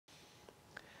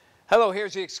Hello,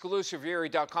 here's the exclusive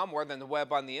YourErie.com. More than the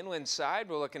web on the inland side.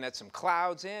 We're looking at some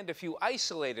clouds and a few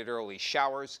isolated early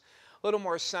showers. A little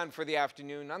more sun for the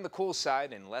afternoon on the cool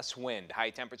side and less wind. High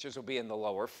temperatures will be in the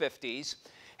lower 50s.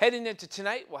 Heading into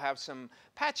tonight, we'll have some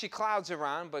patchy clouds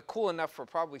around, but cool enough for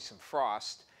probably some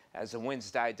frost. As the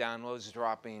winds die down, lows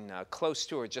dropping close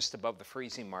to or just above the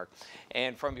freezing mark.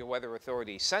 And from your weather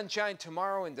authority, sunshine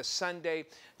tomorrow into Sunday.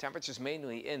 Temperatures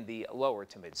mainly in the lower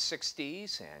to mid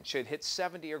 60s and should hit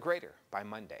 70 or greater by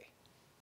Monday.